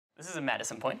This is a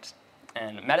Madison point,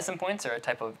 and Madison points are a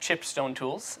type of chipped stone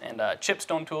tools, and chipped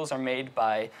stone tools are made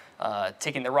by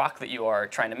taking the rock that you are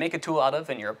trying to make a tool out of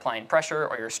and you're applying pressure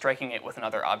or you're striking it with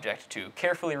another object to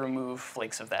carefully remove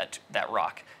flakes of that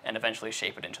rock and eventually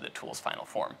shape it into the tool's final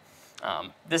form.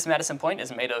 This Madison point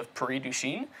is made of Paris du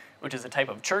Chine, which is a type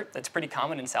of chert that's pretty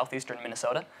common in southeastern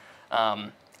Minnesota.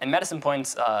 And Madison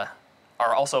points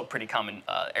are also pretty common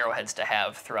arrowheads to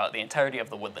have throughout the entirety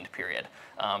of the woodland period.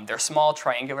 They're small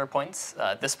triangular points.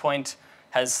 This point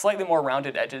has slightly more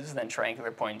rounded edges than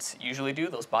triangular points usually do.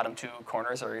 Those bottom two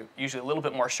corners are usually a little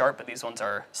bit more sharp, but these ones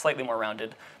are slightly more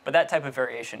rounded. But that type of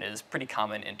variation is pretty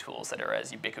common in tools that are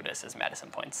as ubiquitous as Madison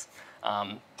points.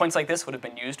 Points like this would have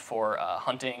been used for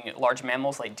hunting large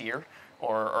mammals like deer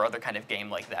or other kind of game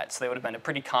like that. So they would have been a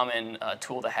pretty common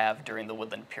tool to have during the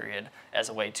woodland period as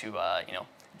a way to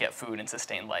get food and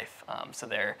sustain life. So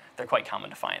they're quite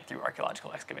common to find through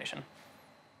archaeological excavation.